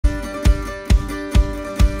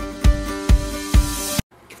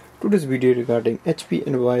Today's video regarding HP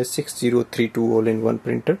Envoy 6032 all-in-one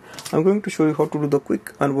printer. I'm going to show you how to do the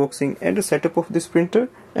quick unboxing and a setup of this printer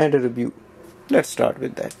and a review. Let's start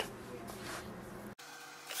with that.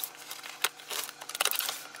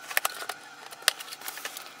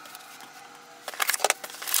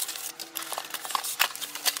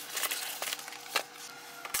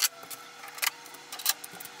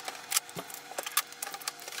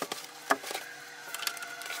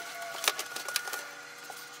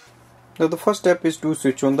 Now the first step is to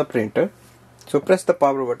switch on the printer. So press the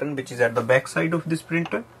power button which is at the back side of this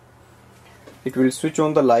printer. It will switch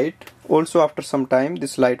on the light. Also after some time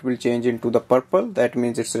this light will change into the purple. That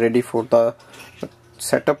means it's ready for the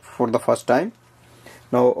setup for the first time.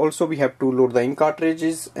 Now also we have to load the ink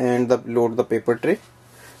cartridges and load the paper tray.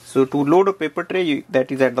 So to load a paper tray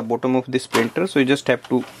that is at the bottom of this printer. So you just have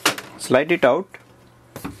to slide it out.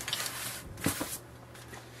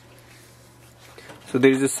 So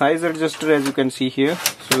there is a size adjuster as you can see here.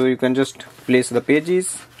 So you can just place the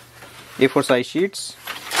pages, A4 size sheets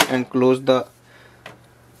and close the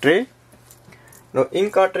tray. Now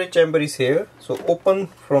ink cartridge chamber is here. So open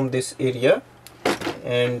from this area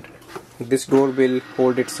and this door will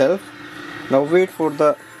hold itself. Now wait for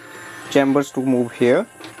the chambers to move here.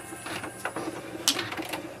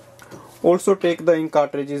 Also take the ink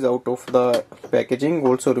cartridges out of the packaging.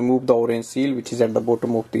 Also remove the orange seal which is at the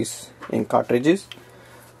bottom of these ink cartridges.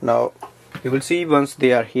 Now you will see once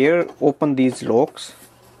they are here, open these locks.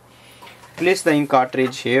 Place the ink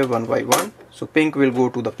cartridge here one by one. So pink will go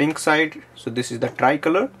to the pink side. So this is the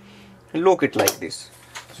tricolor. And lock it like this.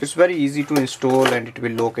 So it's very easy to install and it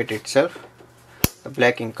will locate itself. The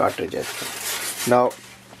black ink cartridge as well. Now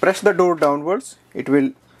press the door downwards. It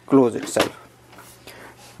will close itself.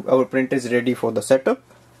 Our printer is ready for the setup.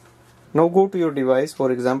 Now go to your device.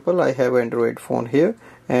 For example, I have an Android phone here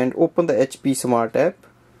and open the HP Smart app.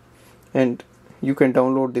 And you can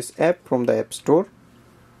download this app from the App Store.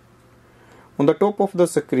 On the top of the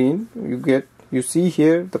screen you see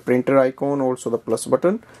here the printer icon, also the plus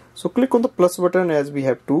button. So click on the plus button as we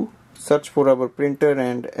have to search for our printer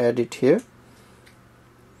and add it here.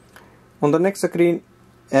 On the next screen,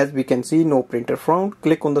 as we can see, no printer found.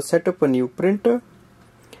 Click on the setup a new printer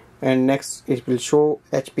and next it will show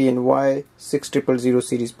HP Envoy 6000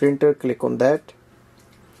 series printer. Click on that.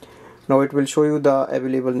 Now it will show you the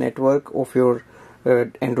available network of your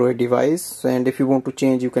Android device, and if you want to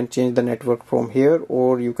change, you can change the network from here,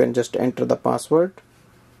 or you can just enter the password.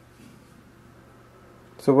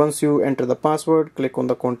 So once you enter the password, click on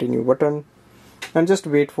the continue button and just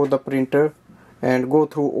wait for the printer and go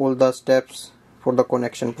through all the steps for the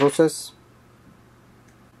connection process.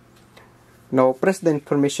 Now press the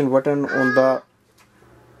information button on the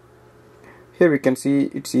here we can see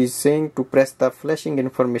it is saying to press the flashing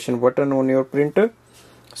information button on your printer.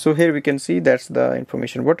 So here we can see that's the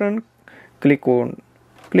information button. Click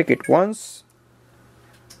it once.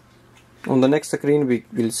 On the next screen we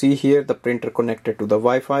will see here the printer connected to the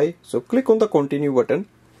Wi-Fi. So click on the continue button.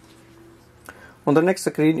 On the next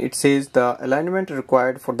screen it says the alignment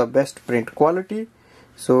required for the best print quality.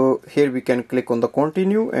 So here we can click on the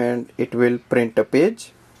continue and it will print a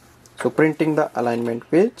page. So printing the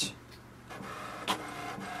alignment page.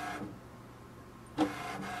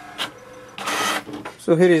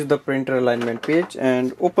 So here is the printer alignment page,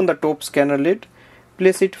 and open the top scanner lid.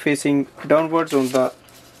 Place it facing downwards on the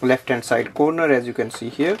left hand side corner as you can see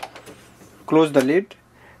here. Close the lid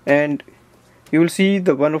and you will see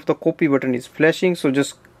the one of the copy button is flashing. So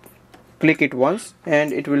just click it once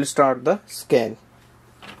and it will start the scan.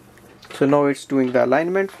 So now it's doing the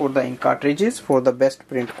alignment for the ink cartridges for the best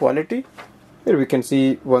print quality. Here we can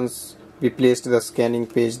see once we placed the scanning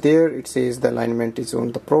page there, it says the alignment is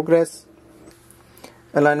on the progress.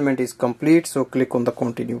 Alignment is complete, so click on the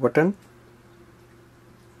continue button.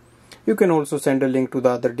 You can also send a link to the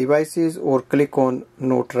other devices or click on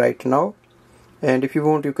note right now. And if you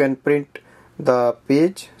want, you can print the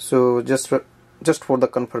page. So just for the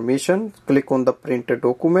confirmation, click on the printer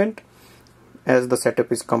document as the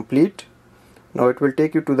setup is complete. Now it will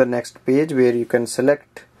take you to the next page where you can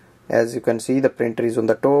select, as you can see the printer is on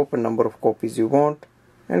the top, a number of copies you want,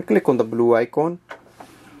 and click on the blue icon.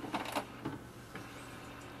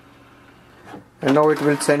 And now it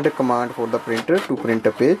will send a command for the printer to print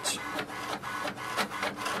a page.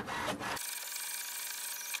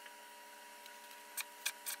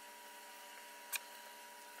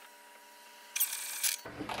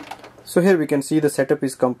 So here we can see the setup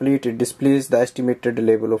is complete. It displays the estimated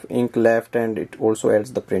level of ink left and it also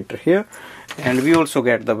adds the printer here. And we also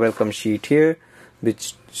get the welcome sheet here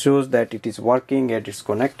which shows that it is working and it's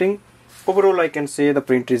connecting. Overall, I can say the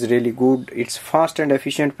printer is really good. It's fast and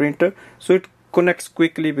efficient printer, so it connects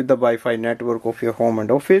quickly with the Wi-Fi network of your home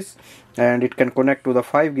and office, and it can connect to the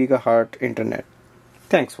 5 GHz internet.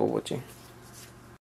 Thanks for watching.